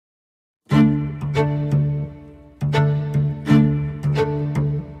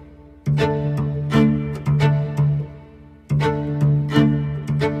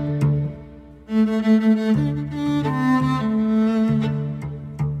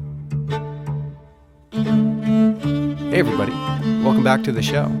everybody, welcome back to the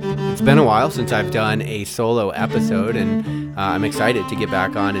show. It's been a while since I've done a solo episode, and I'm excited to get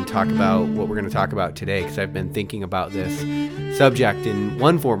back on and talk about what we're going to talk about today, because I've been thinking about this subject in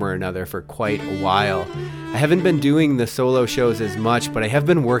one form or another for quite a while. I haven't been doing the solo shows as much, but I have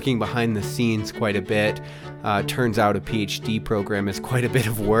been working behind the scenes quite a bit. Turns out a PhD program is quite a bit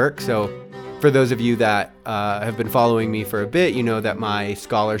of work, so for those of you that have been following me for a bit, you know that my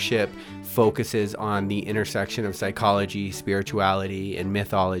scholarship focuses on the intersection of psychology, spirituality, and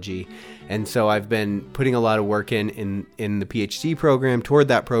mythology. And so I've been putting a lot of work in the PhD program, toward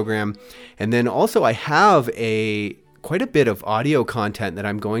that program. And then also I have quite a bit of audio content that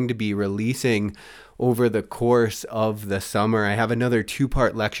I'm going to be releasing over the course of the summer. I have another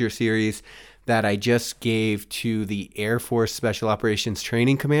 2-part lecture series that I just gave to the Air Force Special Operations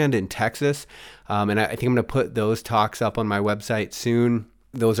Training Command in Texas. And I think I'm going to put those talks up on my website soon.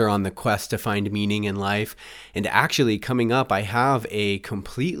 Those are on the quest to find meaning in life. And actually coming up, I have a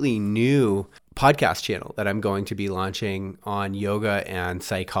completely new podcast channel that I'm going to be launching on yoga and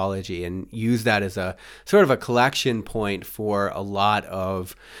psychology, and use that as a sort of a collection point for a lot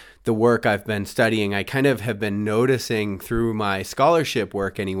of the work I've been studying. I kind of have been noticing through my scholarship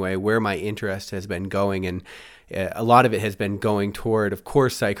work anyway, where my interest has been going. And a lot of it has been going toward, of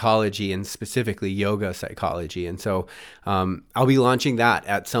course, psychology, and specifically yoga psychology. And so I'll be launching that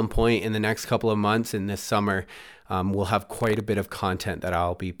at some point in the next couple of months. In this summer, we'll have quite a bit of content that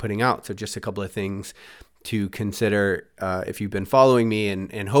I'll be putting out. So just a couple of things to consider if you've been following me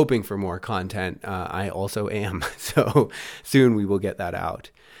and hoping for more content. I also am. So soon we will get that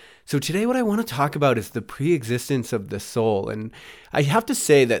out. So today what I want to talk about is the pre-existence of the soul. And I have to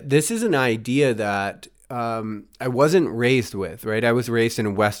say that this is an idea that I wasn't raised with, right? I was raised in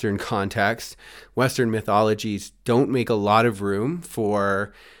a Western context. Western mythologies don't make a lot of room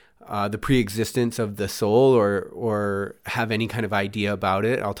for the pre-existence of the soul or have any kind of idea about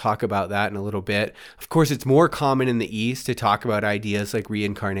it. I'll talk about that in a little bit. Of course, it's more common in the East to talk about ideas like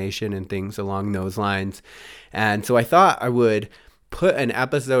reincarnation and things along those lines. And so I thought I would put an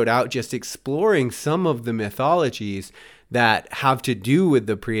episode out just exploring some of the mythologies that have to do with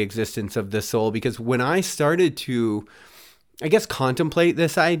the pre-existence of the soul. Because when I started to, I guess, contemplate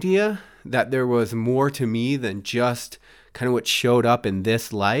this idea that there was more to me than just kind of what showed up in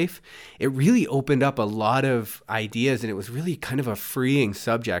this life, it really opened up a lot of ideas, and it was really kind of a freeing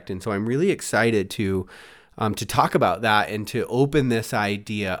subject. And so I'm really excited to talk about that and to open this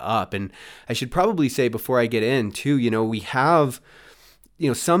idea up. And I should probably say before I get in too, we have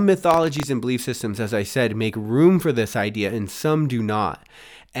some mythologies and belief systems, as I said, make room for this idea and some do not.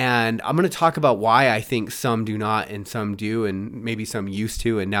 And I'm going to talk about why I think some do not and some do, and maybe some used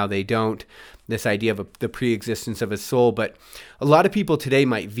to and now they don't, this idea of the pre-existence of a soul. But a lot of people today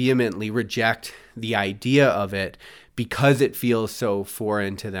might vehemently reject the idea of it because it feels so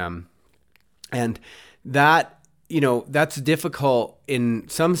foreign to them. And that, that's difficult in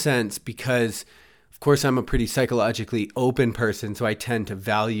some sense because, of course, I'm a pretty psychologically open person, so I tend to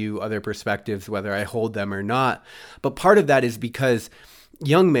value other perspectives, whether I hold them or not. But part of that is because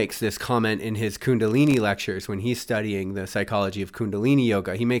Jung makes this comment in his Kundalini lectures when he's studying the psychology of Kundalini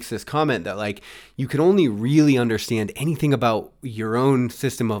yoga. He makes this comment that, you can only really understand anything about your own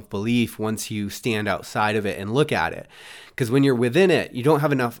system of belief once you stand outside of it and look at it. Because when you're within it, you don't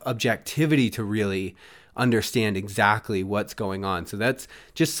have enough objectivity to really understand exactly what's going on. So that's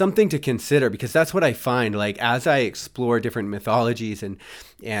just something to consider, because that's what I find, as I explore different mythologies and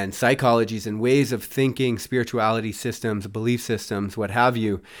psychologies and ways of thinking, spirituality systems, belief systems, what have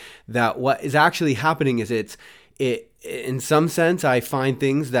you, that what is actually happening is it in some sense, I find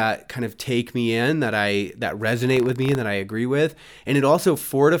things that kind of take me in, that resonate with me and that I agree with. And it also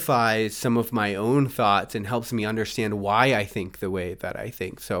fortifies some of my own thoughts and helps me understand why I think the way that I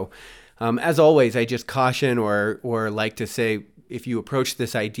think. So as always, I just caution or like to say, if you approach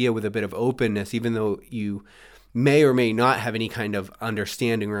this idea with a bit of openness, even though you may or may not have any kind of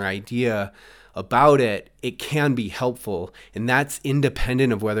understanding or idea about it, it can be helpful. And that's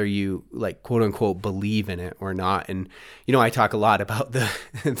independent of whether you quote unquote believe in it or not. And, I talk a lot about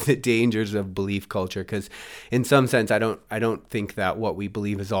the dangers of belief culture, because in some sense, I don't think that what we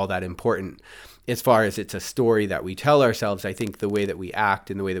believe is all that important. As far as it's a story that we tell ourselves, I think the way that we act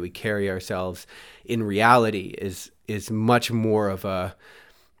and the way that we carry ourselves in reality is much more of a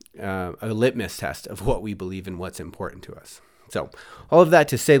litmus test of what we believe and what's important to us. So all of that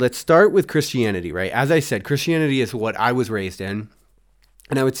to say, let's start with Christianity, right? As I said, Christianity is what I was raised in.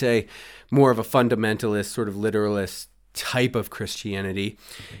 And I would say more of a fundamentalist, sort of literalist type of Christianity.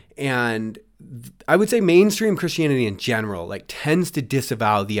 And I would say mainstream Christianity in general, tends to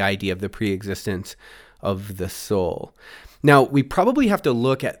disavow the idea of the pre-existence of the soul. Now, we probably have to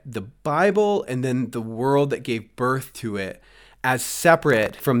look at the Bible and then the world that gave birth to it as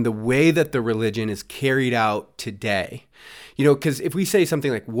separate from the way that the religion is carried out today. Because if we say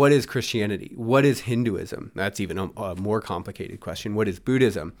something like, what is Christianity? What is Hinduism? That's even a more complicated question. What is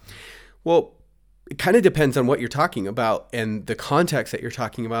Buddhism? Well, it kind of depends on what you're talking about and the context that you're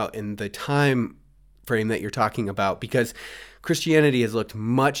talking about and the time frame that you're talking about, because Christianity has looked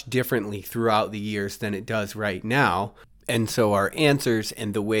much differently throughout the years than it does right now. And so our answers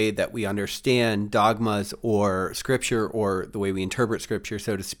and the way that we understand dogmas or scripture, or the way we interpret scripture,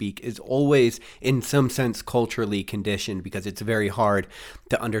 so to speak, is always in some sense culturally conditioned, because it's very hard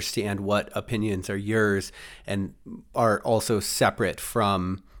to understand what opinions are yours and are also separate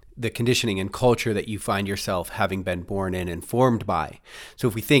from the conditioning and culture that you find yourself having been born in and formed by. So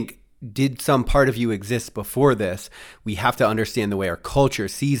if we think, did some part of you exist before this, we have to understand the way our culture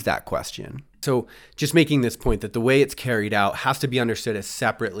sees that question. So just making this point that the way it's carried out has to be understood as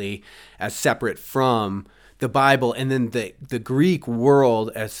separate from the Bible. And then the Greek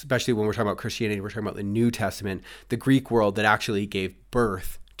world, especially when we're talking about Christianity, we're talking about the New Testament, the Greek world that actually gave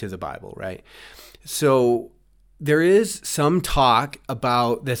birth to the Bible, right? So there is some talk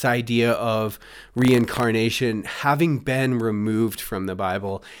about this idea of reincarnation having been removed from the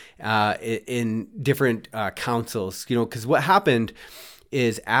Bible in different councils, because what happened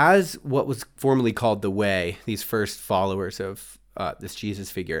is, as what was formerly called the Way, these first followers of this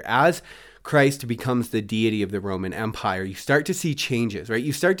Jesus figure, as Christ becomes the deity of the Roman Empire, you start to see changes, right?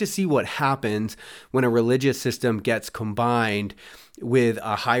 You start to see what happens when a religious system gets combined with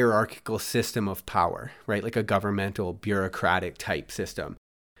a hierarchical system of power, right? Like a governmental, bureaucratic type system.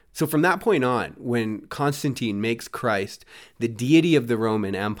 So from that point on, when Constantine makes Christ the deity of the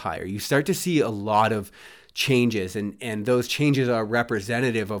Roman Empire, you start to see a lot of changes, and those changes are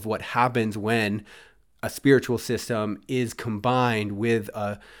representative of what happens when a spiritual system is combined with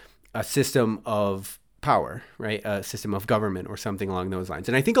a system of power, right? A system of government or something along those lines.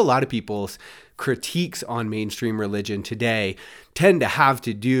 And I think a lot of people's critiques on mainstream religion today tend to have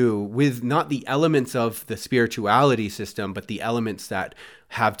to do with not the elements of the spirituality system, but the elements that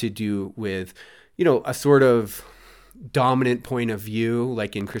have to do with, a sort of dominant point of view.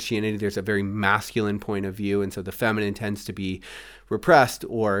 Like in Christianity, there's a very masculine point of view. And so the feminine tends to be repressed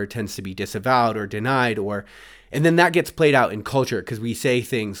or tends to be disavowed or denied, and then that gets played out in culture because we say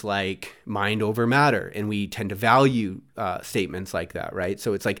things like mind over matter, and we tend to value statements like that, right?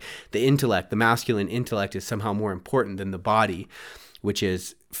 So it's like the intellect, the masculine intellect, is somehow more important than the body, which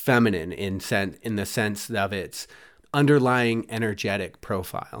is feminine in the sense of its underlying energetic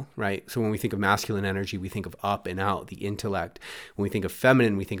profile, right? So when we think of masculine energy, we think of up and out, the intellect. When we think of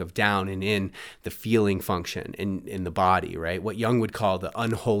feminine, we think of down and in, the feeling function in the body, right? What Jung would call the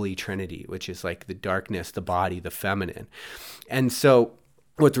unholy trinity, which is like the darkness, the body, the feminine. And so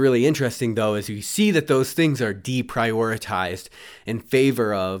what's really interesting, though, is you see that those things are deprioritized in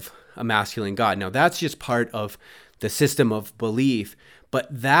favor of a masculine God. Now, that's just part of the system of belief, but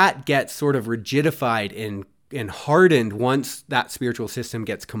that gets sort of rigidified and hardened once that spiritual system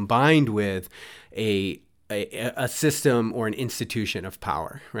gets combined with a system or an institution of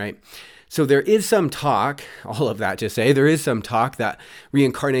power, right? So there is some talk, all of that to say, there is some talk that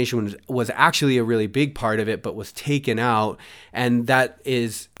reincarnation was actually a really big part of it, but was taken out. And that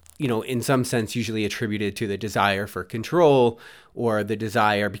is, in some sense, usually attributed to the desire for control, or the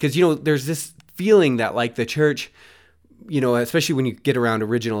desire, because, there's this feeling that, like, the church, especially when you get around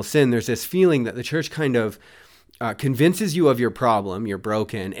original sin, there's this feeling that the church kind of convinces you of your problem, you're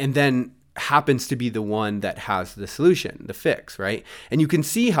broken, and then happens to be the one that has the solution, the fix, right? And you can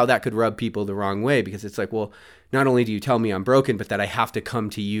see how that could rub people the wrong way, because it's like, well, not only do you tell me I'm broken, but that I have to come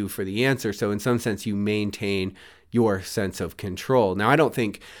to you for the answer. So in some sense, you maintain your sense of control. Now, I don't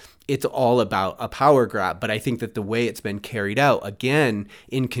think it's all about a power grab, but I think that the way it's been carried out, again,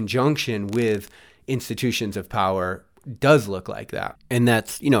 in conjunction with institutions of power, does look like that. And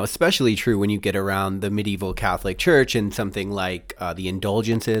that's, especially true when you get around the medieval Catholic Church and something like the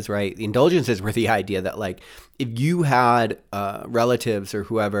indulgences, right? The indulgences were the idea that, like, if you had relatives or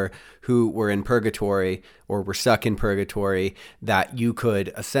whoever who were in purgatory or were stuck in purgatory, that you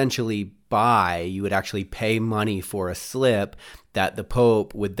could essentially you would actually pay money for a slip that the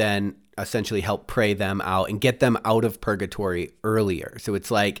Pope would then essentially help pray them out and get them out of purgatory earlier. So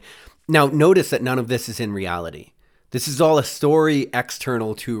it's like, now notice that none of this is in reality. This is all a story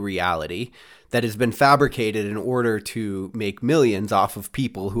external to reality that has been fabricated in order to make millions off of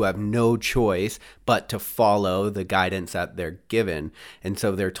people who have no choice but to follow the guidance that they're given. And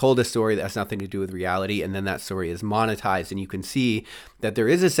so they're told a story that has nothing to do with reality, and then that story is monetized. And you can see that there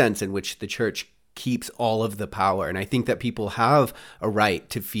is a sense in which the church keeps all of the power. And I think that people have a right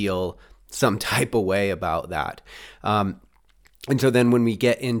to feel some type of way about that. And so then when we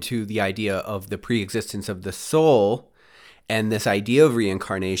get into the idea of the pre-existence of the soul and this idea of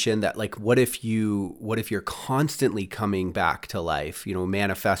reincarnation, that like, what if you're constantly coming back to life,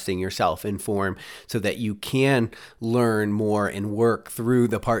 manifesting yourself in form so that you can learn more and work through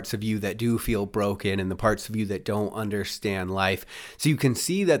the parts of you that do feel broken and the parts of you that don't understand life. So you can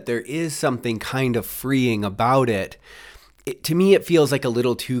see that there is something kind of freeing about it. To me, it feels like a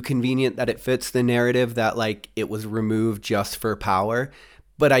little too convenient that it fits the narrative that like it was removed just for power.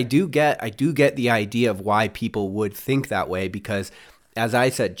 But I do get the idea of why people would think that way, because as I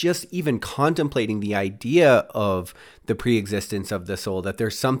said, just even contemplating the idea of the preexistence of the soul, that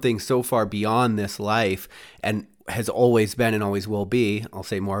there's something so far beyond this life and has always been and always will be, I'll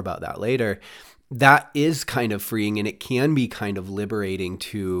say more about that later, that is kind of freeing, and it can be kind of liberating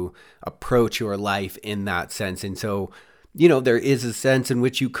to approach your life in that sense. And so, there is a sense in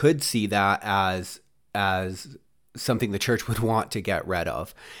which you could see that as something the church would want to get rid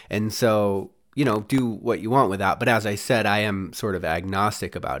of. And so, do what you want with that. But as I said, I am sort of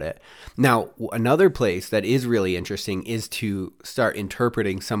agnostic about it. Now, another place that is really interesting is to start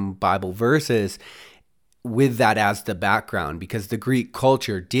interpreting some Bible verses with that as the background, because the Greek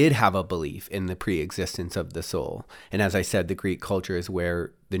culture did have a belief in the pre-existence of the soul. And as I said, the Greek culture is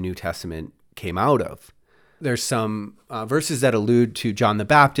where the New Testament came out of. There's some verses that allude to John the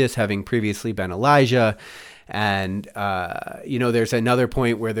Baptist having previously been Elijah. And, there's another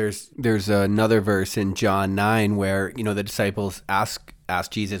point where there's another verse in John 9 where, the disciples ask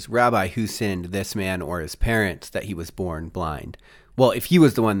Jesus, "Rabbi, who sinned, this man or his parents, that he was born blind?" Well, if he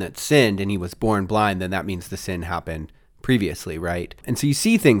was the one that sinned and he was born blind, then that means the sin happened previously, right? And so you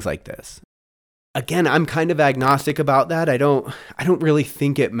see things like this. Again, I'm kind of agnostic about that. I don't really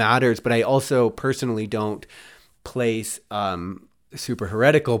think it matters, but I also personally don't place super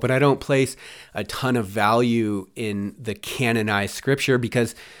heretical, but I don't place a ton of value in the canonized scripture,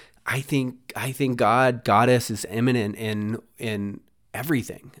 because I think goddess is immanent in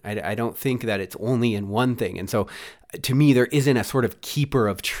everything. I don't think that it's only in one thing. And so to me, there isn't a sort of keeper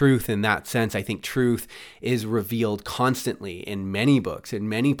of truth in that sense. I think truth is revealed constantly in many books, in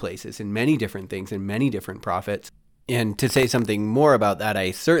many places, in many different things, in many different prophets. And to say something more about that,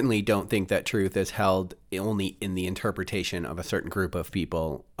 I certainly don't think that truth is held only in the interpretation of a certain group of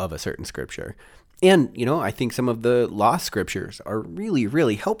people of a certain scripture. And, I think some of the lost scriptures are really,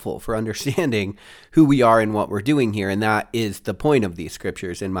 really helpful for understanding who we are and what we're doing here. And that is the point of these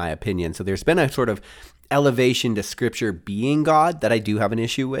scriptures, in my opinion. So there's been a sort of elevation to scripture being God that I do have an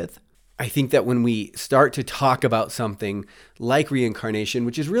issue with. I think that when we start to talk about something like reincarnation,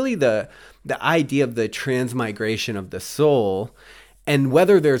 which is really the idea of the transmigration of the soul, and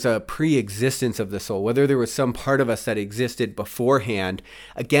whether there's a pre-existence of the soul, whether there was some part of us that existed beforehand,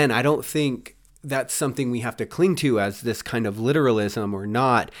 again, I don't think that's something we have to cling to as this kind of literalism or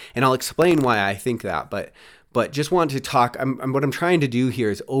not. And I'll explain why I think that. But just want to talk, what I'm trying to do here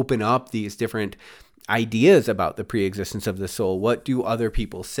is open up these different ideas about the pre-existence of the soul. What do other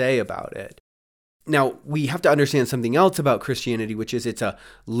people say about it? Now, we have to understand something else about Christianity, which is it's a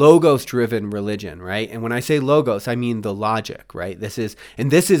logos-driven religion, right? And when I say logos, I mean the logic, right? This is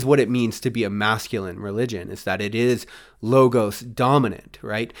what it means to be a masculine religion, is that it is logos dominant,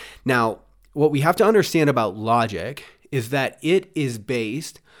 right? Now, what we have to understand about logic is that it is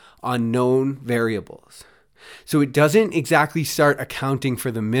based on known variables. So it doesn't exactly start accounting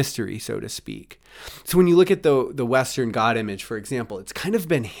for the mystery, so to speak. So when you look at the Western God image, for example, it's kind of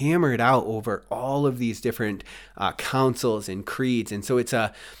been hammered out over all of these different councils and creeds. And so it's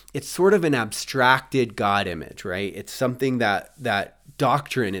sort of an abstracted God image, right? It's something that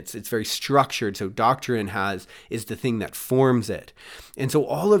doctrine, it's very structured. So doctrine is the thing that forms it. And so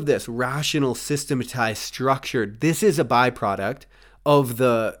all of this rational, systematized, structured, this is a byproduct of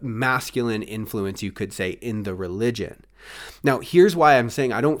the masculine influence, you could say, in the religion. Now, here's why I'm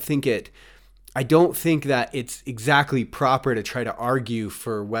saying I don't think that it's exactly proper to try to argue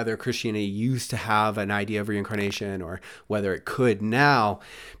for whether Christianity used to have an idea of reincarnation or whether it could now.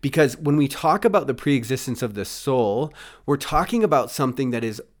 Because when we talk about the preexistence of the soul, we're talking about something that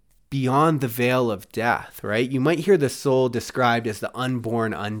is beyond the veil of death, right? You might hear the soul described as the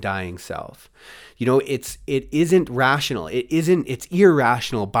unborn, undying self. It isn't rational. It's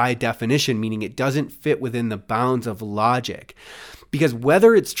irrational by definition, meaning it doesn't fit within the bounds of logic. Because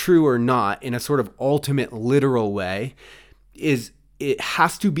whether it's true or not in a sort of ultimate literal way is it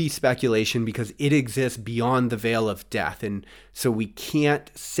has to be speculation because it exists beyond the veil of death. And so we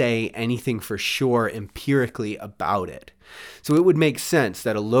can't say anything for sure empirically about it. So it would make sense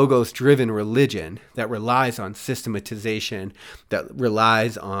that a logos-driven religion that relies on systematization, that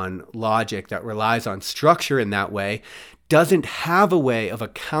relies on logic, that relies on structure in that way, doesn't have a way of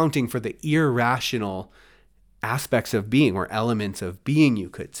accounting for the irrational aspects of being, or elements of being, you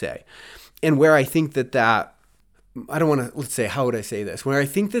could say. And where I think that I don't want to, let's say, how would I say this? Where I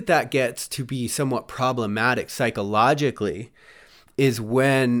think that gets to be somewhat problematic psychologically is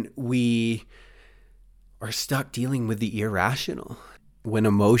when we are stuck dealing with the irrational. When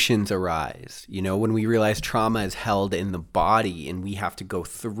emotions arise, when we realize trauma is held in the body and we have to go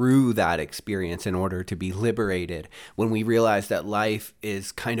through that experience in order to be liberated. When we realize that life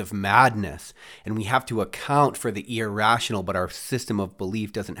is kind of madness and we have to account for the irrational, but our system of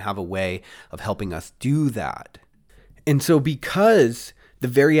belief doesn't have a way of helping us do that. And so because the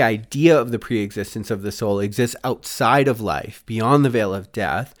very idea of the preexistence of the soul exists outside of life, beyond the veil of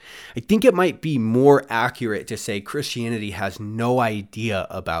death, I think it might be more accurate to say Christianity has no idea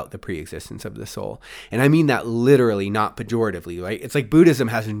about the preexistence of the soul. And I mean that literally, not pejoratively, right? It's like Buddhism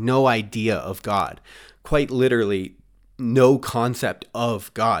has no idea of God. Quite literally, no concept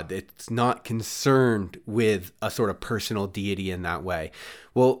of God. It's not concerned with a sort of personal deity in that way.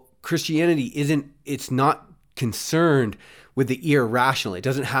 Well, Christianity it's not concerned with the irrational. It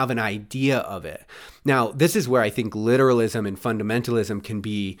doesn't have an idea of it. Now, this is where I think literalism and fundamentalism can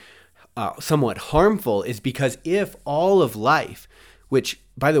be somewhat harmful, is because if all of life, which,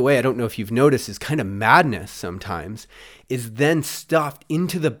 by the way, I don't know if you've noticed, is kind of madness sometimes, is then stuffed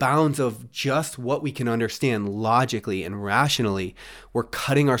into the bounds of just what we can understand logically and rationally, we're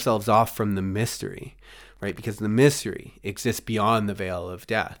cutting ourselves off from the mystery. Right? Because the mystery exists beyond the veil of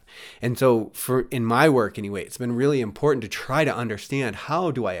death. And so in my work anyway, it's been really important to try to understand, how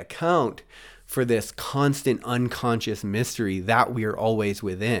do I account for this constant unconscious mystery that we are always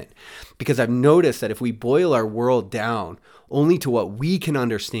within? Because I've noticed that if we boil our world down only to what we can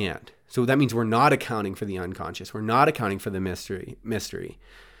understand, so that means we're not accounting for the unconscious, we're not accounting for the mystery.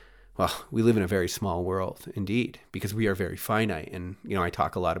 Well, we live in a very small world indeed, because we are very finite. And, I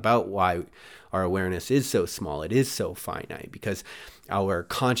talk a lot about why our awareness is so small. It is so finite because our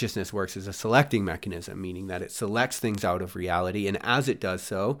consciousness works as a selecting mechanism, meaning that it selects things out of reality. And as it does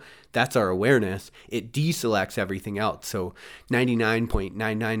so, that's our awareness. It deselects everything else. So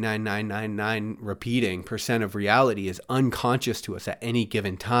 99.999999 repeating % of reality is unconscious to us at any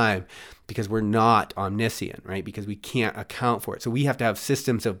given time, because we're not omniscient, right? Because we can't account for it. So we have to have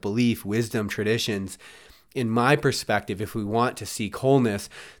systems of belief, wisdom, traditions, in my perspective, if we want to seek wholeness,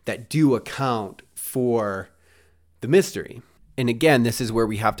 that do account for the mystery. And again, this is where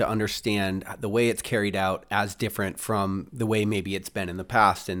we have to understand the way it's carried out as different from the way maybe it's been in the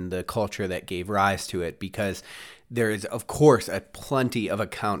past and the culture that gave rise to it, because there is, of course, a plenty of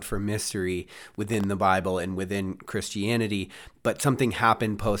account for mystery within the Bible and within Christianity, but something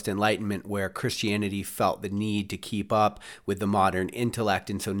happened post-Enlightenment where Christianity felt the need to keep up with the modern intellect,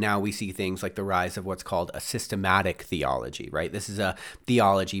 and so now we see things like the rise of what's called a systematic theology, right? This is a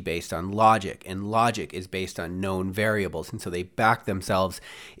theology based on logic, and logic is based on known variables, and so they back themselves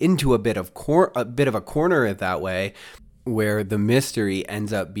into a bit of a corner that way, where the mystery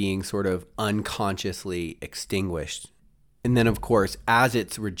ends up being sort of unconsciously extinguished. And then, of course, as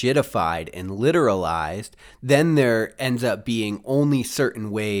it's rigidified and literalized, then there ends up being only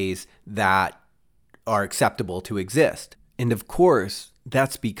certain ways that are acceptable to exist. And of course,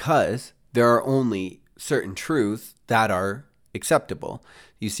 that's because there are only certain truths that are acceptable,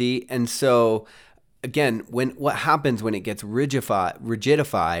 you see? And so, again, what happens when it gets rigidified,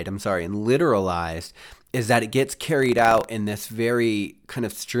 and literalized, is that it gets carried out in this very kind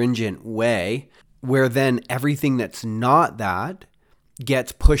of stringent way, where then everything that's not that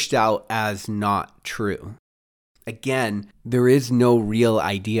gets pushed out as not true. Again, there is no real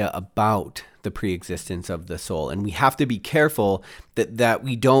idea about the preexistence of the soul, and we have to be careful that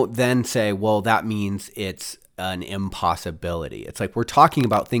we don't then say, well, that means it's an impossibility. It's like we're talking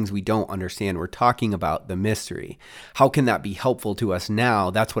about things we don't understand. We're talking about the mystery. How can that be helpful to us now?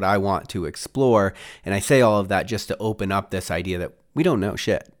 That's what I want to explore. And I say all of that just to open up this idea that we don't know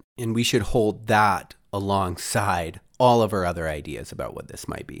shit. And we should hold that alongside all of our other ideas about what this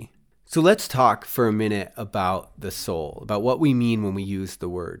might be. So let's talk for a minute about the soul, about what we mean when we use the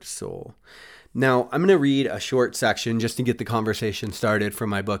word soul. Now, I'm going to read a short section just to get the conversation started from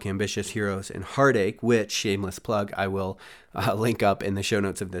my book, Ambitious Heroes and Heartache, which, shameless plug, I will link up in the show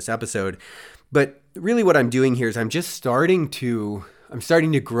notes of this episode. But really what I'm doing here is I'm just starting to I'm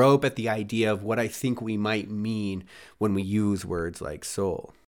starting to grope at the idea of what I think we might mean when we use words like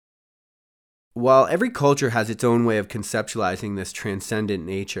soul. While every culture has its own way of conceptualizing this transcendent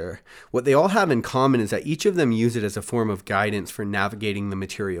nature, what they all have in common is that each of them use it as a form of guidance for navigating the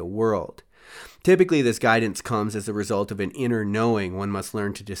material world. Typically, this guidance comes as a result of an inner knowing one must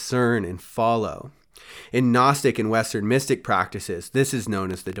learn to discern and follow. In Gnostic and Western mystic practices, this is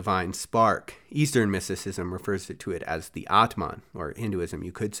known as the divine spark. Eastern mysticism refers to it as the Atman, or Hinduism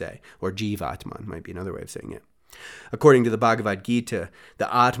you could say, or Jivatman might be another way of saying it. According to the Bhagavad Gita,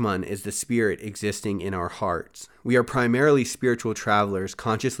 the Atman is the spirit existing in our hearts. We are primarily spiritual travelers,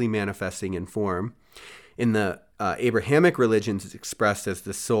 consciously manifesting in form. In the Abrahamic religions, it's expressed as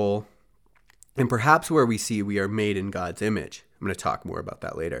the soul, and perhaps where we see we are made in God's image. I'm going to talk more about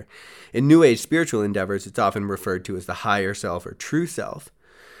that later. In New Age spiritual endeavors, it's often referred to as the higher self or true self.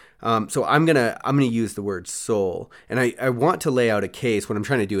 So I'm gonna use the word soul, and I want to lay out a case. What I'm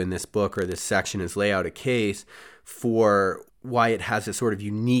trying to do in this book or this section is lay out a case for why it has a sort of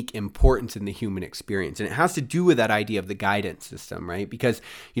unique importance in the human experience. And it has to do with that idea of the guidance system, right? Because,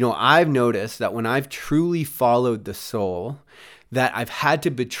 I've noticed that when I've truly followed the soul, that I've had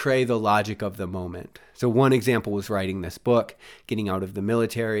to betray the logic of the moment. So one example was writing this book, getting out of the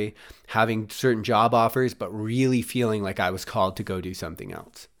military, having certain job offers, but really feeling like I was called to go do something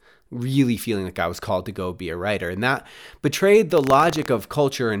else. Really feeling like I was called to go be a writer. And that betrayed the logic of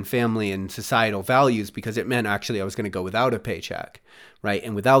culture and family and societal values, because it meant actually I was going to go without a paycheck, right?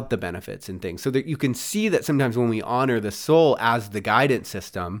 And without the benefits and things. So that you can see that sometimes when we honor the soul as the guidance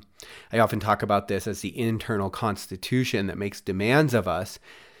system, I often talk about this as the internal constitution that makes demands of us,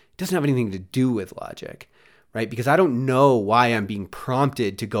 it doesn't have anything to do with logic, right? Because I don't know why I'm being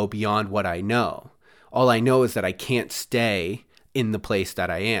prompted to go beyond what I know. All I know is that I can't stay in the place that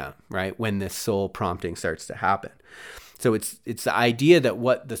I am, right? When this soul prompting starts to happen. So it's the idea that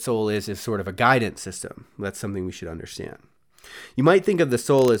what the soul is sort of a guidance system. That's something we should understand. You might think of the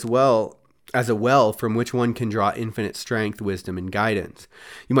soul as well as a well from which one can draw infinite strength, wisdom, and guidance.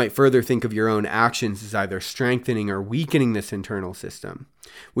 You might further think of your own actions as either strengthening or weakening this internal system.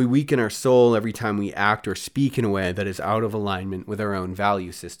 We weaken our soul every time we act or speak in a way that is out of alignment with our own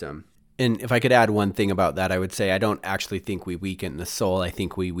value system. And if I could add one thing about that, I would say I don't actually think we weaken the soul. I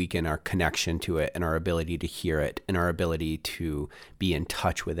think we weaken our connection to it and our ability to hear it and our ability to be in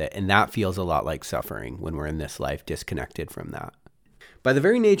touch with it. And that feels a lot like suffering when we're in this life disconnected from that. By the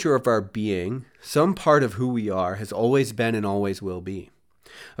very nature of our being, some part of who we are has always been and always will be.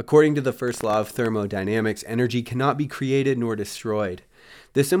 According to the first law of thermodynamics, energy cannot be created nor destroyed.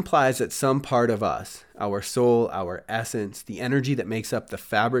 This implies that some part of us, our soul, our essence, the energy that makes up the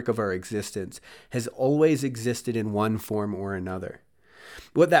fabric of our existence, has always existed in one form or another.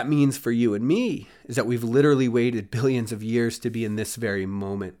 What that means for you and me is that we've literally waited billions of years to be in this very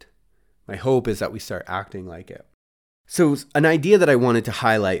moment. My hope is that we start acting like it. So an idea that I wanted to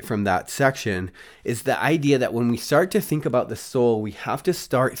highlight from that section is the idea that when we start to think about the soul, we have to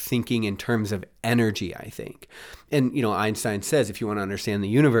start thinking in terms of energy, I think. And, Einstein says if you want to understand the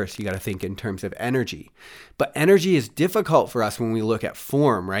universe, you got to think in terms of energy. But energy is difficult for us when we look at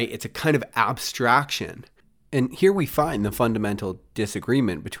form, right? It's a kind of abstraction. And here we find the fundamental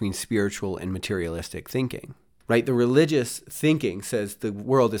disagreement between spiritual and materialistic thinking. Right? The religious thinking says the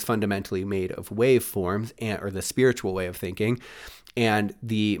world is fundamentally made of waveforms, or the spiritual way of thinking, and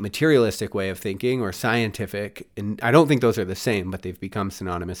the materialistic way of thinking, or scientific, and I don't think those are the same, but they've become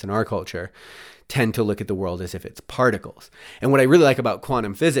synonymous in our culture, tend to look at the world as if it's particles. And what I really like about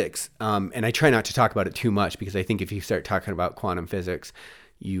quantum physics, and I try not to talk about it too much, because I think if you start talking about quantum physics,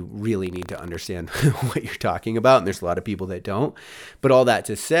 you really need to understand what you're talking about, and there's a lot of people that don't. But all that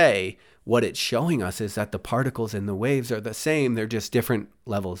to say, what it's showing us is that the particles and the waves are the same. They're just different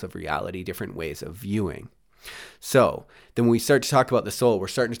levels of reality, different ways of viewing. So then when we start to talk about the soul, we're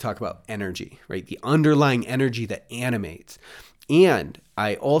starting to talk about energy, right? The underlying energy that animates. And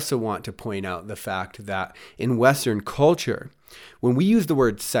I also want to point out the fact that in Western culture, when we use the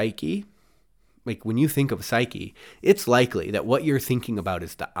word psyche, like when you think of psyche, it's likely that what you're thinking about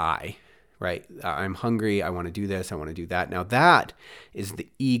is the I, right? I'm hungry. I want to do this. I want to do that. Now that is the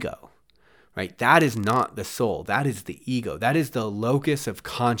ego. Right? That is not the soul. That is the ego. That is the locus of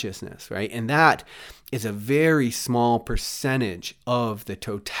consciousness, right? And that is a very small percentage of the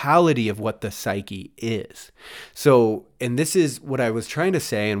totality of what the psyche is. So, and this is what I was trying to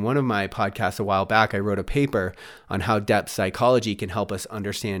say in one of my podcasts a while back. I wrote a paper on how depth psychology can help us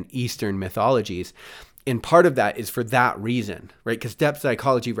understand Eastern mythologies. And part of that is for that reason, right? Because depth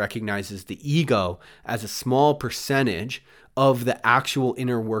psychology recognizes the ego as a small percentage of the actual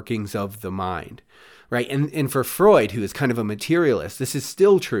inner workings of the mind, right? And for Freud, who is kind of a materialist, this is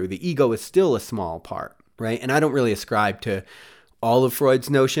still true. The ego is still a small part, right? And I don't really ascribe to all of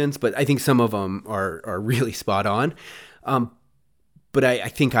Freud's notions, but I think some of them are really spot on. But I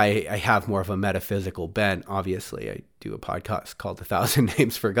think I have more of a metaphysical bent. Obviously, I do a podcast called 1,000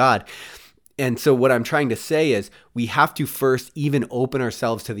 Names for God. And so what I'm trying to say is we have to first even open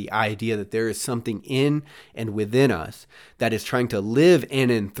ourselves to the idea that there is something in and within us that is trying to live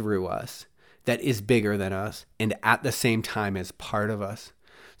in and through us, that is bigger than us, and at the same time is part of us.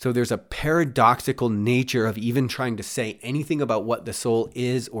 So there's a paradoxical nature of even trying to say anything about what the soul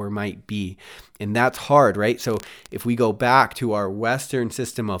is or might be. And that's hard, right? So if we go back to our Western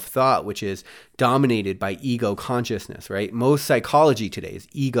system of thought, which is dominated by ego consciousness, right? Most psychology today is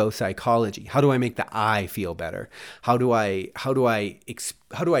ego psychology. How do I make the I feel better? How do I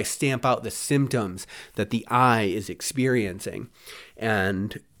stamp out the symptoms that the I is experiencing?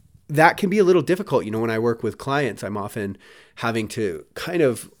 And that can be a little difficult. When I work with clients, I'm often having to kind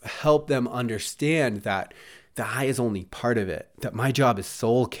of help them understand that the I is only part of it, that my job is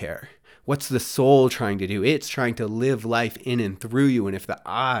soul care. What's the soul trying to do? It's trying to live life in and through you. And if the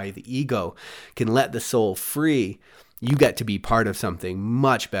I, the ego, can let the soul free, you get to be part of something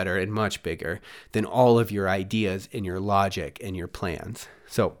much better and much bigger than all of your ideas and your logic and your plans.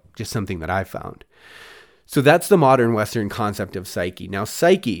 So just something that I've found. So that's the modern Western concept of psyche. Now,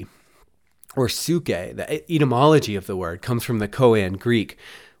 psyche, or psyche, the etymology of the word, comes from the Koine Greek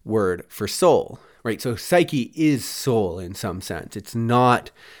word for soul, right? So psyche is soul in some sense. It's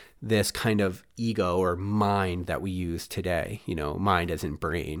not this kind of ego or mind that we use today, mind as in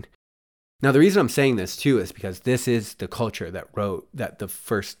brain. Now, the reason I'm saying this too is because this is the culture that the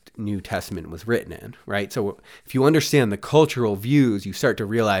first New Testament was written in, right? So if you understand the cultural views, you start to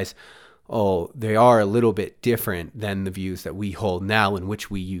realize, they are a little bit different than the views that we hold now, in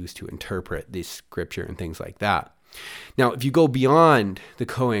which we use to interpret this scripture and things like that. Now, if you go beyond the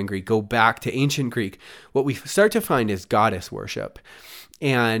Koine Greek, go back to ancient Greek, what we start to find is goddess worship.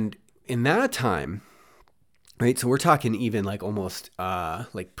 And in that time, right, so we're talking even like almost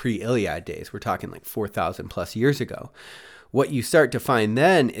like pre-Iliad days, we're talking like 4,000 plus years ago. What you start to find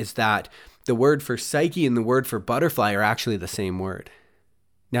then is that the word for psyche and the word for butterfly are actually the same word.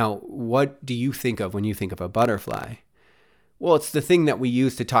 Now, what do you think of when you think of a butterfly? Well, it's the thing that we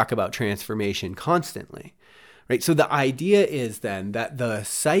use to talk about transformation constantly, right? So the idea is then that the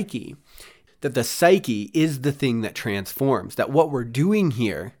psyche is the thing that transforms, that what we're doing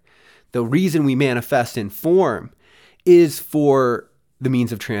here, the reason we manifest in form, is for the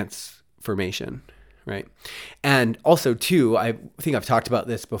means of transformation, right? And also too, I think I've talked about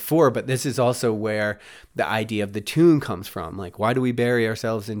this before, but this is also where the idea of the tomb comes from. Like, why do we bury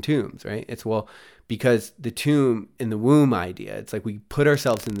ourselves in tombs, right? It's because the tomb in the womb idea, it's like we put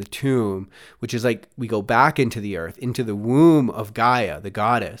ourselves in the tomb, which is like we go back into the earth, into the womb of Gaia, the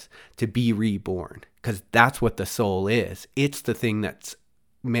goddess, to be reborn, because that's what the soul is. It's the thing that's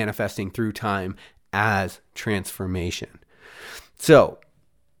manifesting through time as transformation. So,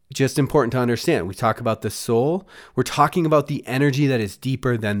 just important to understand, we talk about the soul, we're talking about the energy that is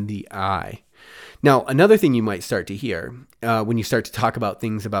deeper than the I. Now, another thing you might start to hear when you start to talk about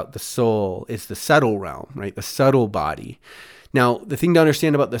things about the soul is the subtle realm, right? The subtle body. Now, the thing to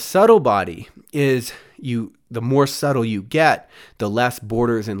understand about the subtle body is the more subtle you get, the less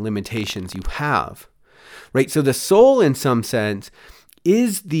borders and limitations you have, right? So the soul, in some sense,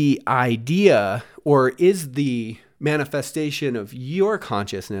 is the idea or is the manifestation of your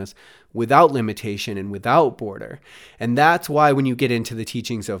consciousness without limitation and without border. And that's why when you get into the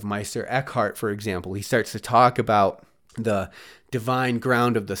teachings of Meister Eckhart, for example, he starts to talk about the divine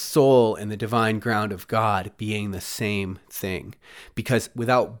ground of the soul and the divine ground of God being the same thing. Because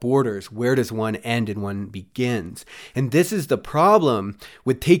without borders, where does one end and one begins? And this is the problem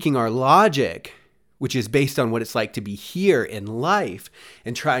with taking our logic, which is based on what it's like to be here in life,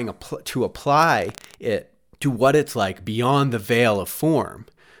 and trying to apply it to what it's like beyond the veil of form.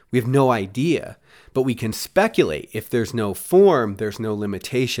 We have no idea, but we can speculate. If there's no form, there's no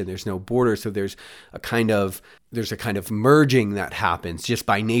limitation, there's no border. So there's a kind of merging that happens just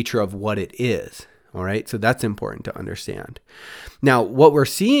by nature of what it is. All right. So that's important to understand. Now, what we're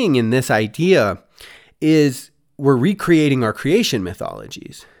seeing in this idea is we're recreating our creation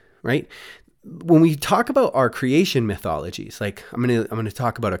mythologies, right? When we talk about our creation mythologies, like I'm going to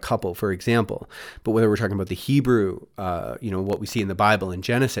talk about a couple, for example, but whether we're talking about the Hebrew, what we see in the Bible in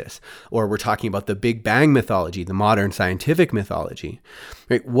Genesis, or we're talking about the Big Bang mythology, the modern scientific mythology,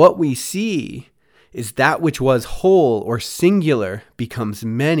 right? What we see is that which was whole or singular becomes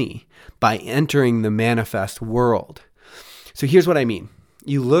many by entering the manifest world. So here's what I mean.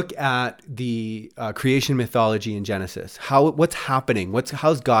 you look at the creation mythology in Genesis, what's happening?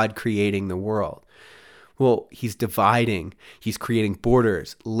 How's God creating the world? Well, he's dividing, he's creating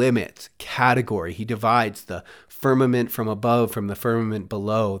borders, limits, category. He divides the firmament from above from the firmament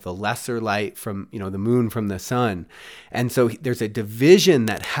below, the lesser light from, the moon from the sun. And so there's a division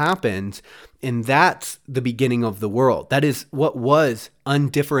that happens, and that's the beginning of the world. That is what was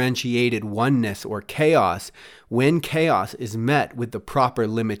undifferentiated oneness or chaos. When chaos is met with the proper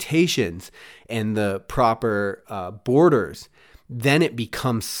limitations and the proper borders, then it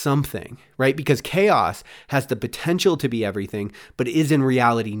becomes something, right? Because chaos has the potential to be everything, but is in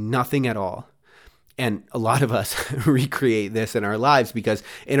reality nothing at all. And a lot of us recreate this in our lives because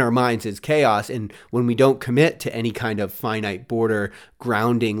in our minds is chaos. And when we don't commit to any kind of finite border,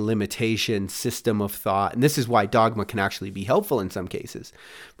 grounding, limitation, system of thought, and this is why dogma can actually be helpful in some cases,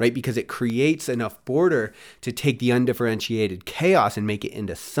 right? Because it creates enough border to take the undifferentiated chaos and make it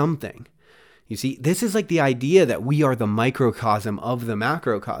into something. You see, this is like the idea that we are the microcosm of the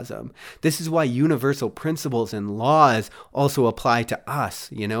macrocosm. This is why universal principles and laws also apply to us.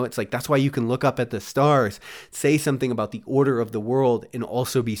 It's like that's why you can look up at the stars, say something about the order of the world, and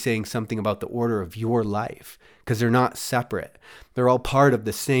also be saying something about the order of your life, because they're not separate. They're all part of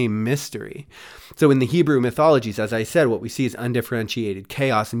the same mystery. So in the Hebrew mythologies, as I said, what we see is undifferentiated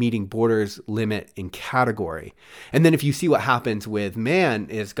chaos meeting borders, limit, and category. And then if you see what happens with man,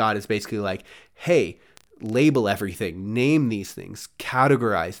 is God is basically like, hey, label everything, name these things,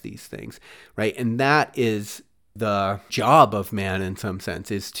 categorize these things, right? And that is the job of man in some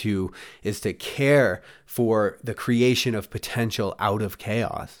sense, is to care for the creation of potential out of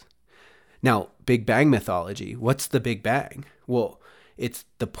chaos. Now, Big Bang mythology, what's the Big Bang? Well, it's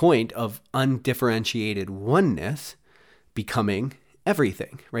the point of undifferentiated oneness becoming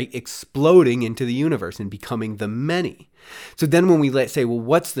everything, right? Exploding into the universe and becoming the many. So then when we say, well,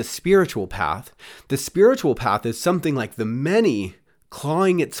 what's the spiritual path? The spiritual path is something like the many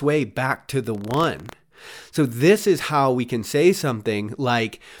clawing its way back to the one. So this is how we can say something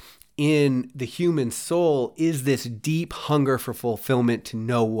like, in the human soul is this deep hunger for fulfillment to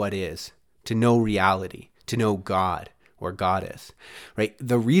know what is, to know reality, to know God or goddess, right?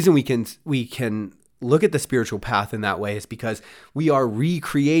 The reason we can look at the spiritual path in that way is because we are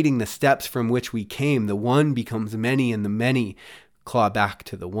recreating the steps from which we came. The one becomes many and the many claw back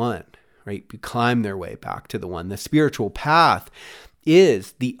to the one, right? We climb their way back to the one. The spiritual path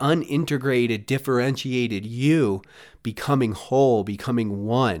is the unintegrated, differentiated you becoming whole, becoming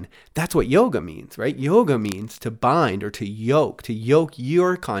one. That's what yoga means, right? Yoga means to bind or to yoke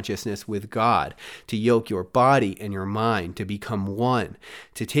your consciousness with God, to yoke your body and your mind to become one,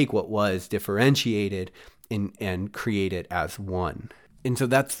 to take what was differentiated and create it as one. And so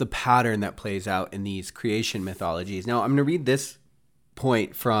that's the pattern that plays out in these creation mythologies. Now, I'm going to read this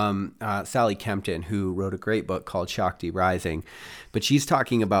point from Sally Kempton, who wrote a great book called Shakti Rising, but she's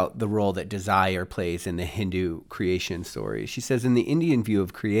talking about the role that desire plays in the Hindu creation story. She says, in the Indian view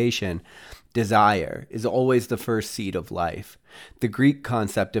of creation, desire is always the first seed of life. The Greek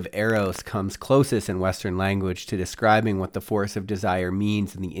concept of eros comes closest in Western language to describing what the force of desire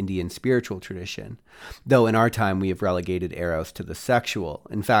means in the Indian spiritual tradition, though in our time we have relegated eros to the sexual.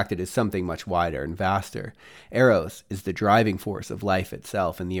 In fact, it is something much wider and vaster. Eros is the driving force of life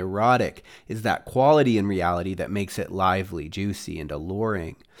itself, and the erotic is that quality in reality that makes it lively, juicy, and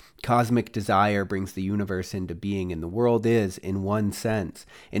alluring. Cosmic desire brings the universe into being, and the world is, in one sense,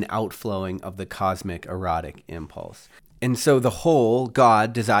 an outflowing of the cosmic erotic impulse. And so the whole,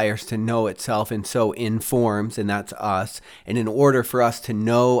 God, desires to know itself and so informs, and that's us. And in order for us to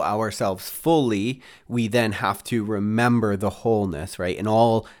know ourselves fully, we then have to remember the wholeness, right? And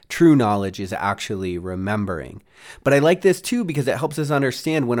all true knowledge is actually remembering. But I like this too because it helps us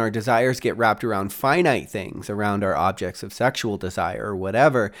understand when our desires get wrapped around finite things, around our objects of sexual desire or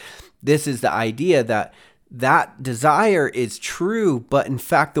whatever. This is the idea that desire is true, but in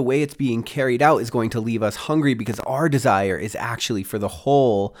fact, the way it's being carried out is going to leave us hungry because our desire is actually for the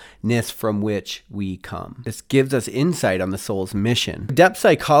wholeness from which we come. This gives us insight on the soul's mission. Depth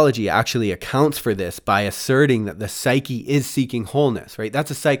psychology actually accounts for this by asserting that the psyche is seeking wholeness, right?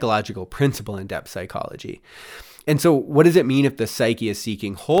 That's a psychological principle in depth psychology. And so what does it mean if the psyche is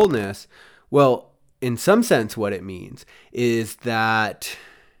seeking wholeness? Well, in some sense, what it means is that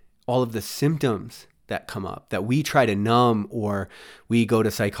all of the symptoms that come up that we try to numb, or we go to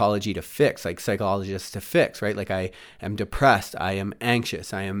psychology to fix, like psychologists to fix, right? Like I am depressed, I am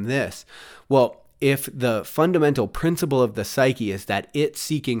anxious, I am this. Well, if the fundamental principle of the psyche is that it's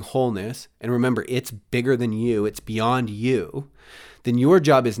seeking wholeness, and remember, it's bigger than you, it's beyond you, then your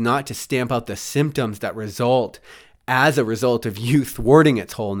job is not to stamp out the symptoms that result as a result of you thwarting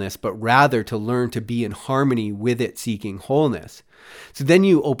its wholeness, but rather to learn to be in harmony with it seeking wholeness. So then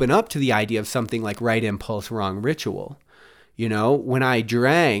you open up to the idea of something like right impulse, wrong ritual. You know, when I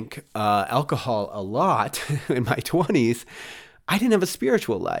drank alcohol a lot in my 20s, I didn't have a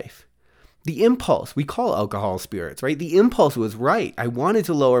spiritual life. The impulse, we call alcohol spirits, right? The impulse was right. I wanted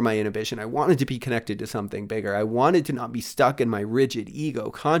to lower my inhibition. I wanted to be connected to something bigger. I wanted to not be stuck in my rigid ego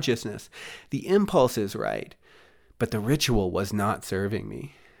consciousness. The impulse is right, but the ritual was not serving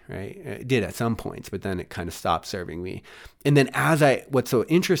me, right? It did at some points, but then it kind of stopped serving me. And then what's so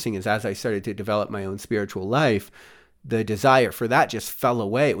interesting is as I started to develop my own spiritual life, the desire for that just fell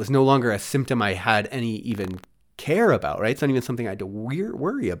away. It was no longer a symptom I had any even care about, right? It's not even something I had to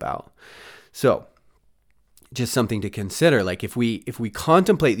worry about. So just something to consider, like if we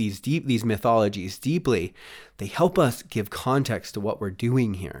contemplate these mythologies deeply, they help us give context to what we're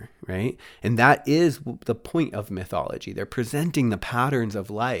doing here, right? And that is the point of mythology. They're presenting the patterns of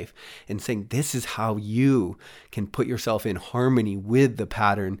life and saying, this is how you can put yourself in harmony with the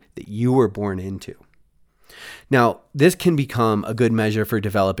pattern that you were born into. Now, this can become a good measure for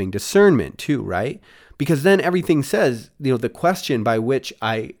developing discernment too, right? Because then everything says, the question by which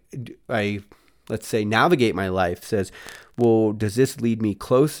I let's say navigate my life says, well, does this lead me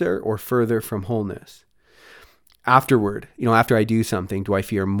closer or further from wholeness? Afterward, after I do something, do I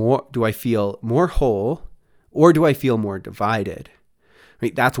feel more whole or do I feel more divided?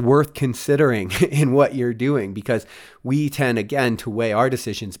 Right? That's worth considering in what you're doing, because we tend again to weigh our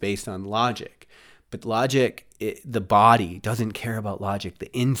decisions based on logic. But logic, the body doesn't care about logic.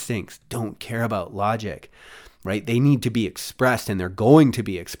 The instincts don't care about logic, right? They need to be expressed, and they're going to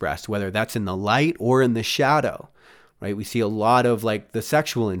be expressed, whether that's in the light or in the shadow, right? We see a lot of like the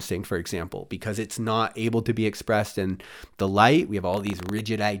sexual instinct, for example, because it's not able to be expressed in the light. We have all these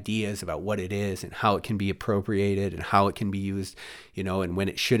rigid ideas about what it is and how it can be appropriated and how it can be used, and when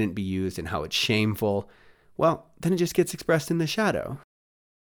it shouldn't be used and how it's shameful. Well, then it just gets expressed in the shadow.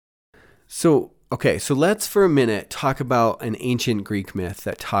 So let's for a minute talk about an ancient Greek myth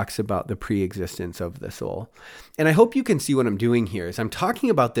that talks about the pre-existence of the soul. And I hope you can see what I'm doing here is I'm talking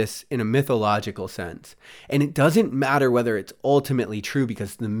about this in a mythological sense. And it doesn't matter whether it's ultimately true,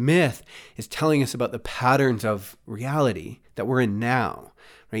 because the myth is telling us about the patterns of reality that we're in now,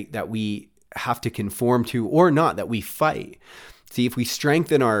 right? That we have to conform to or not, that we fight. See, if we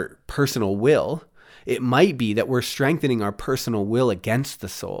strengthen our personal will, it might be that we're strengthening our personal will against the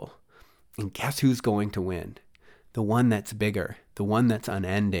soul. And guess who's going to win? The one that's bigger, the one that's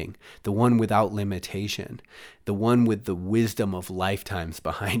unending, the one without limitation, the one with the wisdom of lifetimes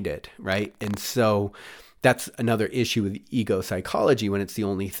behind it, right? And so that's another issue with ego psychology, when it's the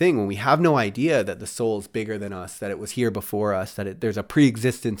only thing, when we have no idea that the soul is bigger than us, that it was here before us, that there's a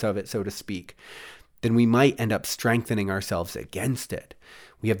pre-existence of it, so to speak, then we might end up strengthening ourselves against it.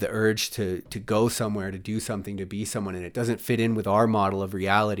 We have the urge to go somewhere, to do something, to be someone, and it doesn't fit in with our model of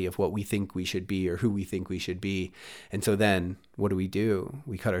reality of what we think we should be or who we think we should be. And so then what do?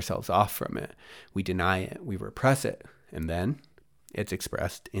 We cut ourselves off from it. We deny it. We repress it. And then it's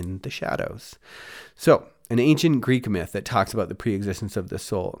expressed in the shadows. So an ancient Greek myth that talks about the pre-existence of the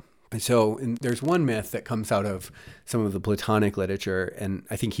soul. So there's one myth that comes out of some of the Platonic literature, and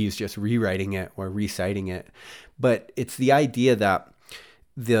I think he's just rewriting it or reciting it. But it's the idea that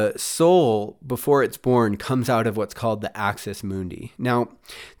the soul, before it's born, comes out of what's called the axis mundi. Now,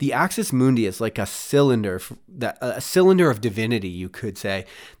 the axis mundi is like a cylinder of divinity, you could say,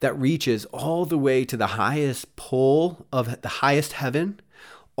 that reaches all the way to the highest pole of the highest heaven,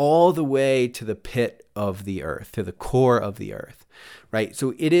 all the way to the pit of the earth, to the core of the earth, right?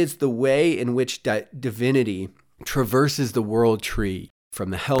 So it is the way in which divinity traverses the world tree from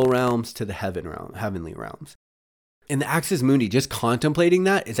the hell realms to the heavenly realms. And the axis mundi, just contemplating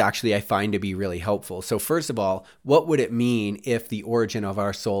that is actually, I find, to be really helpful. So first of all, what would it mean if the origin of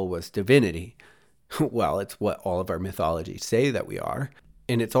our soul was divinity? Well, it's what all of our mythologies say that we are.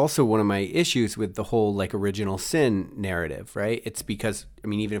 And it's also one of my issues with the whole original sin narrative, right? It's because,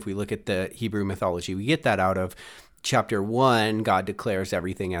 even if we look at the Hebrew mythology, we get that out of chapter 1, God declares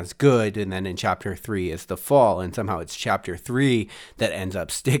everything as good, and then in chapter 3 is the fall, and somehow it's chapter 3 that ends up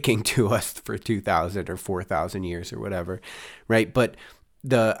sticking to us for 2,000 or 4,000 years or whatever, right? But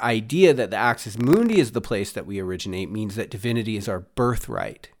the idea that the axis mundi is the place that we originate means that divinity is our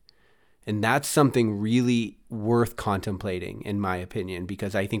birthright. And that's something really worth contemplating, in my opinion,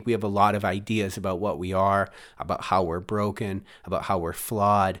 because I think we have a lot of ideas about what we are, about how we're broken, about how we're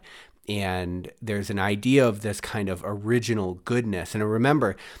flawed. And there's an idea of this kind of original goodness. And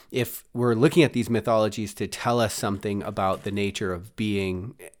remember, if we're looking at these mythologies to tell us something about the nature of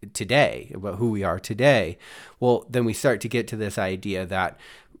being today, about who we are today, well, then we start to get to this idea that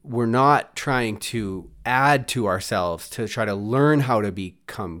we're not trying to add to ourselves to try to learn how to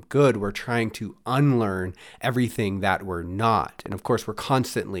become good. We're trying to unlearn everything that we're not. And of course, we're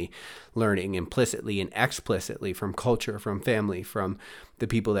constantly learning implicitly and explicitly from culture, from family, from the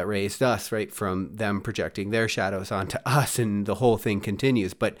people that raised us, right? From them projecting their shadows onto us, and the whole thing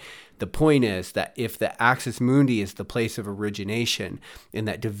continues. But the point is that if the axis mundi is the place of origination, and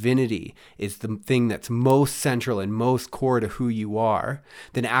that divinity is the thing that's most central and most core to who you are,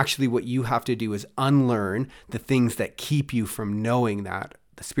 then actually what you have to do is unlearn the things that keep you from knowing that.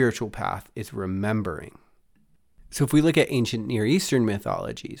 The spiritual path is remembering. So if we look at ancient Near Eastern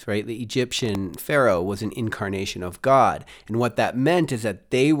mythologies, right, the Egyptian pharaoh was an incarnation of God. And what that meant is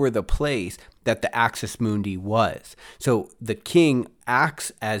that they were the place that the axis mundi was. So the king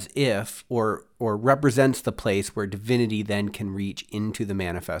acts as if, or represents the place where divinity then can reach into the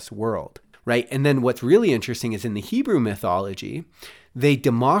manifest world, right? And then what's really interesting is in the Hebrew mythology, they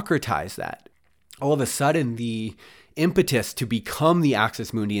democratize that. All of a sudden, the impetus to become the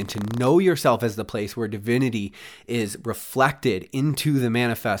axis mundi and to know yourself as the place where divinity is reflected into the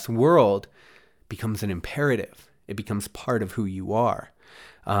manifest world becomes an imperative. It becomes part of who you are.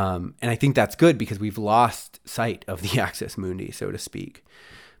 And I think that's good because we've lost sight of the axis mundi, so to speak.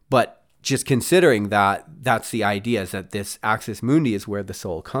 But just considering that, that's the idea, is that this axis mundi is where the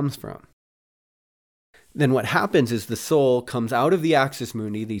soul comes from. Then what happens is the soul comes out of the axis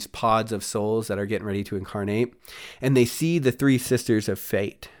mundi, these pods of souls that are getting ready to incarnate, and they see the three sisters of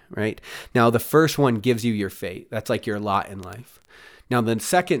fate, right? Now, the first one gives you your fate. That's like your lot in life. Now, the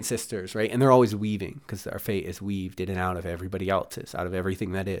second sisters, right? And they're always weaving because our fate is weaved in and out of everybody else's, out of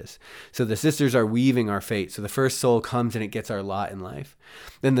everything that is. So the sisters are weaving our fate. So the first soul comes and it gets our lot in life.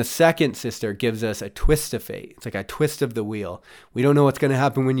 Then the second sister gives us a twist of fate. It's like a twist of the wheel. We don't know what's going to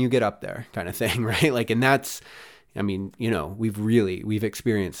happen when you get up there, kind of thing, right? Like, and that's, I mean, you know, we've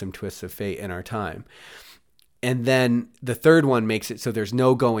experienced some twists of fate in our time. And then the third one makes it so there's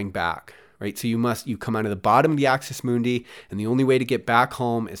no going back. Right, so you come out of the bottom of the axis mundi, and the only way to get back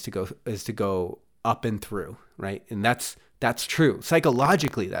home is to go up and through, right? And that's true.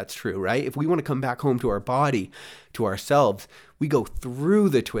 Psychologically, that's true, right? If we want to come back home to our body, to ourselves, we go through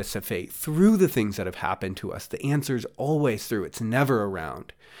the twists of fate, through the things that have happened to us. The answer's always through. It's never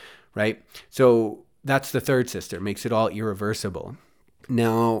around, right? So that's the third sister, makes it all irreversible.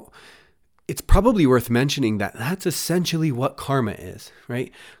 Now, it's probably worth mentioning that that's essentially what karma is,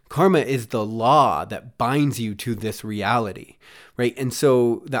 right? Karma is the law that binds you to this reality, right? And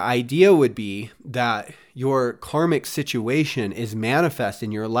so the idea would be that your karmic situation is manifest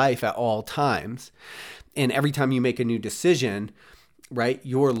in your life at all times. And every time you make a new decision, right,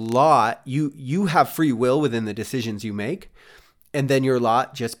 your lot, you have free will within the decisions you make. And then your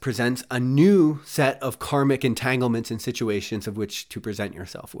lot just presents a new set of karmic entanglements and situations of which to present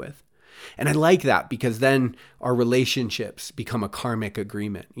yourself with. And I like that because then our relationships become a karmic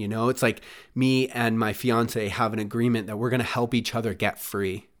agreement. You know, it's like me and my fiance have an agreement that we're going to help each other get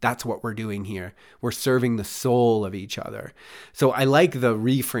free. That's what we're doing here. We're serving the soul of each other. So I like the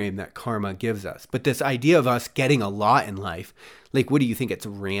reframe that karma gives us. But this idea of us getting a lot in life, like, what do you think? It's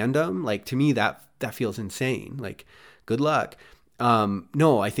random? Like, to me, that feels insane. Like, good luck.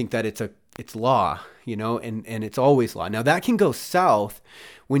 No, I think that it's law, you know, and it's always law. Now that can go south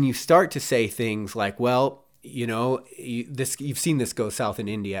when you start to say things like, well, you know, you've seen this go south in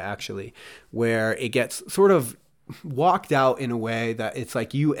India, actually, where it gets sort of walked out in a way that it's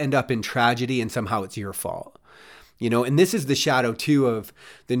like you end up in tragedy and somehow it's your fault. You know, and this is the shadow too of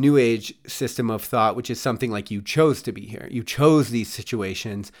the New Age system of thought, which is something like you chose to be here. You chose these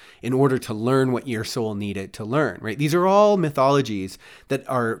situations in order to learn what your soul needed to learn, right? These are all mythologies that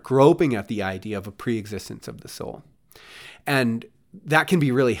are groping at the idea of a pre-existence of the soul. And that can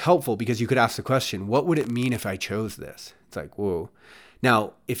be really helpful because you could ask the question, what would it mean if I chose this? It's like, whoa.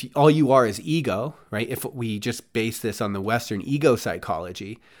 Now, if all you are is ego, right? If we just base this on the Western ego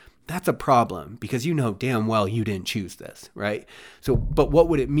psychology, that's a problem because you know damn well you didn't choose this, right? So, but what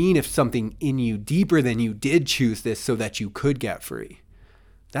would it mean if something in you deeper than you did choose this so that you could get free?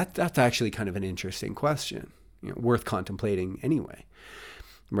 That's actually kind of an interesting question, you know, worth contemplating anyway,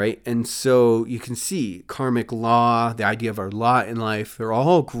 right? And so you can see karmic law, the idea of our lot in life, they're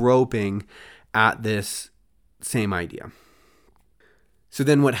all groping at this same idea. So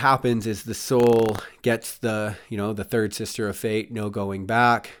then what happens is the soul gets the third sister of fate, no going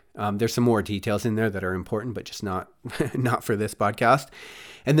back. There's some more details in there that are important, but just not not for this podcast.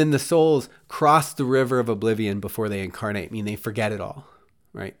 And then the souls cross the river of oblivion before they incarnate. I mean, they forget it all,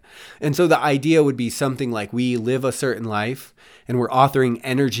 right? And so the idea would be something like we live a certain life and we're authoring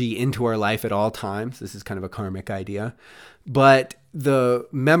energy into our life at all times. This is kind of a karmic idea. But the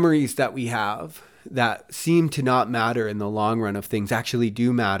memories that we have that seem to not matter in the long run of things actually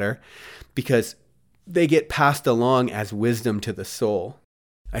do matter because they get passed along as wisdom to the soul.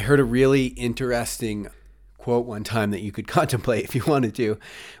 I heard a really interesting quote one time that you could contemplate if you wanted to,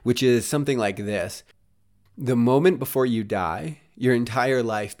 which is something like this. The moment before you die, your entire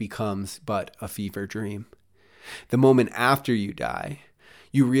life becomes but a fever dream. The moment after you die,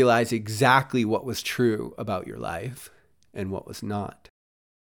 you realize exactly what was true about your life and what was not.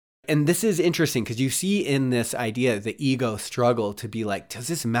 And this is interesting because you see in this idea the ego struggle to be like, does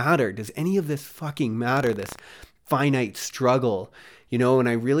this matter? Does any of this fucking matter? This finite struggle, and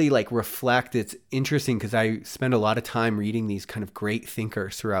I really reflect. It's interesting because I spend a lot of time reading these kind of great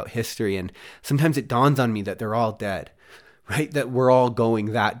thinkers throughout history. And sometimes it dawns on me that they're all dead, right? That we're all going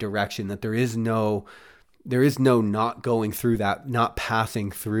that direction, that there is no not going through that, not passing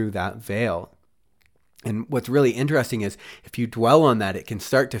through that veil. And what's really interesting is if you dwell on that, it can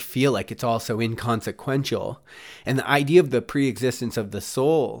start to feel like it's also inconsequential. And the idea of the pre-existence of the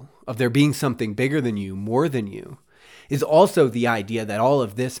soul, of there being something bigger than you, more than you, is also the idea that all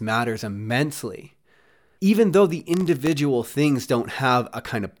of this matters immensely. Even though the individual things don't have a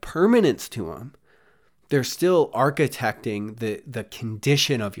kind of permanence to them, they're still architecting the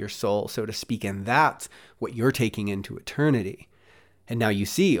condition of your soul, so to speak, and that's what you're taking into eternity. And now you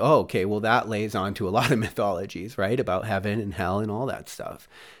see, that lays onto a lot of mythologies, right? About heaven and hell and all that stuff.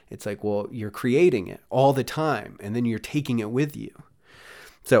 It's like, well, you're creating it all the time, and then you're taking it with you.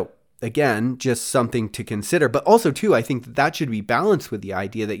 So again, just something to consider. But also, too, I think that should be balanced with the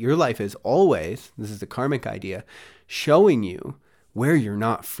idea that your life is always, this is the karmic idea, showing you where you're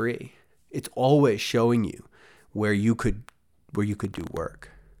not free. It's always showing you where you could do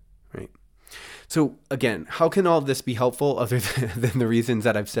work, right? So again, how can all of this be helpful other than the reasons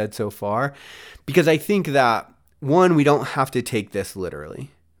that I've said so far? Because I think that, one, we don't have to take this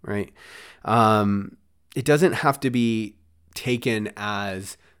literally, right? It doesn't have to be taken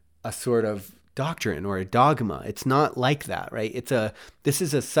as a sort of doctrine or a dogma. It's not like that, right? This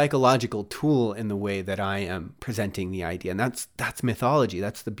is a psychological tool in the way that I am presenting the idea. And that's mythology.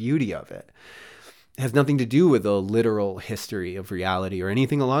 That's the beauty of it. It has nothing to do with a literal history of reality or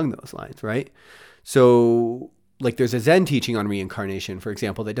anything along those lines, right? So there's a Zen teaching on reincarnation, for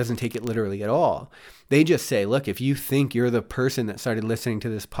example, that doesn't take it literally at all. They just say, look, if you think you're the person that started listening to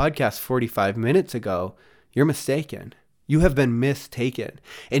this podcast 45 minutes ago, you're mistaken. You have been mistaken.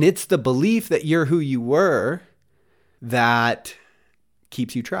 And it's the belief that you're who you were that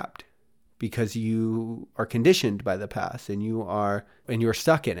keeps you trapped because you are conditioned by the past and you're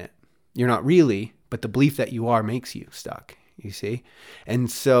stuck in it. You're not really, but the belief that you are makes you stuck, you see? And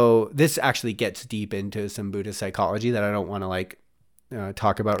so this actually gets deep into some Buddhist psychology that I don't want to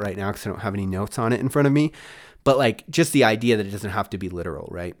talk about right now because I don't have any notes on it in front of me. But just the idea that it doesn't have to be literal,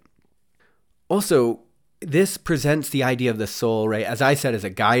 right? Also, this presents the idea of the soul, right? As I said, as a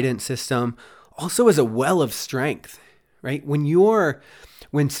guidance system, also as a well of strength, right?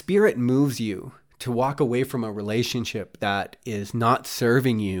 When spirit moves you to walk away from a relationship that is not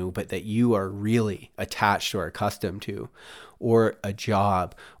serving you, but that you are really attached or accustomed to, or a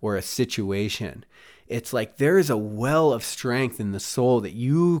job or a situation, it's like there is a well of strength in the soul that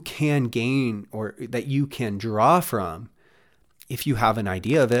you can gain or that you can draw from if you have an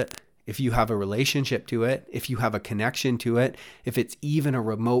idea of it, if you have a relationship to it, if you have a connection to it, if it's even a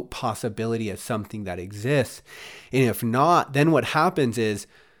remote possibility of something that exists. And if not, then what happens is,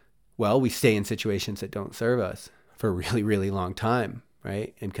 we stay in situations that don't serve us for a really, really long time,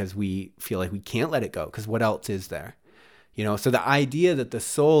 right? And because we feel like we can't let it go, because what else is there? So the idea that the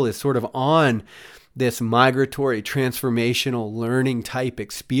soul is sort of on this migratory, transformational, learning type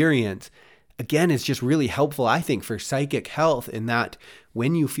experience, again, is just really helpful, I think, for psychic health in that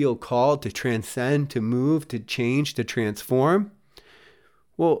when you feel called to transcend, to move, to change, to transform,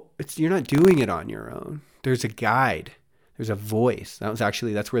 you're not doing it on your own. There's a guide. There's a voice.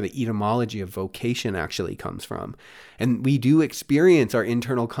 That's where the etymology of vocation actually comes from. And we do experience our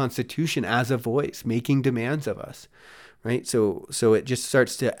internal constitution as a voice making demands of us, right? So it just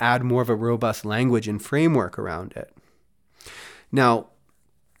starts to add more of a robust language and framework around it. Now,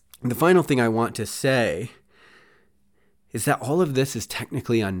 the final thing I want to say is that all of this is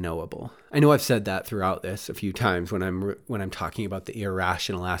technically unknowable. I know I've said that throughout this a few times when I'm talking about the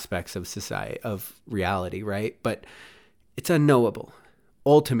irrational aspects of society, of reality, right? But it's unknowable.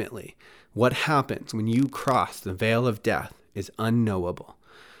 ultimately, what happens when you cross the veil of death is unknowable,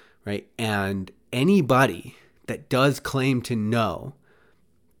 right? And anybody that does claim to know,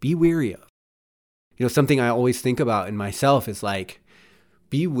 be weary of. Something I always think about in myself is like,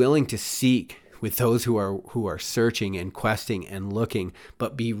 be willing to seek with those who are searching and questing and looking,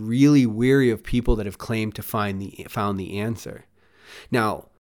 but be really weary of people that have claimed to found the answer. Now,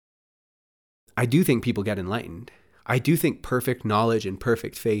 I do think people get enlightened. I do think perfect knowledge and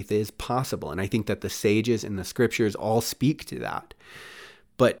perfect faith is possible. And I think that the sages and the scriptures all speak to that.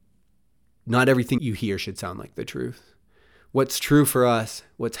 But not everything you hear should sound like the truth. What's true for us,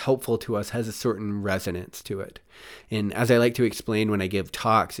 what's helpful to us, has a certain resonance to it. And as I like to explain when I give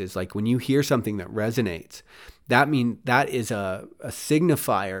talks, is like when you hear something that resonates, that is a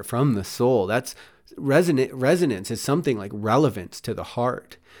signifier from the soul. That's resonance is something like relevance to the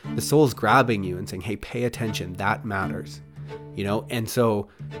heart. The soul's grabbing you and saying, hey, pay attention, that matters. And so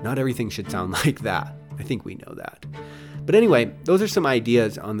not everything should sound like that. I think we know that. But anyway, those are some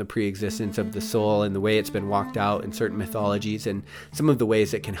ideas on the pre-existence of the soul and the way it's been walked out in certain mythologies, and some of the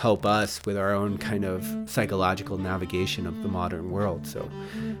ways it can help us with our own kind of psychological navigation of the modern world. So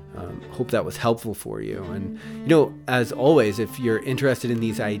hope that was helpful for you. And, as always, if you're interested in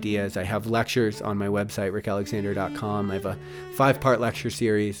these ideas, I have lectures on my website, rickalexander.com. I have a 5-part lecture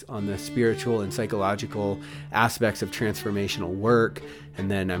series on the spiritual and psychological aspects of transformational work. And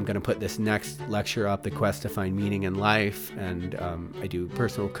then I'm going to put this next lecture up, The Quest to Find Meaning in Life. And I do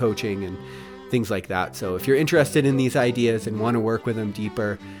personal coaching and things like that. So if you're interested in these ideas and want to work with them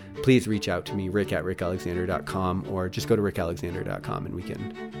deeper, please reach out to me, rick@rickalexander.com, or just go to rickalexander.com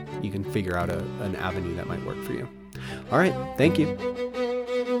and you can figure out an avenue that might work for you. All right. Thank you.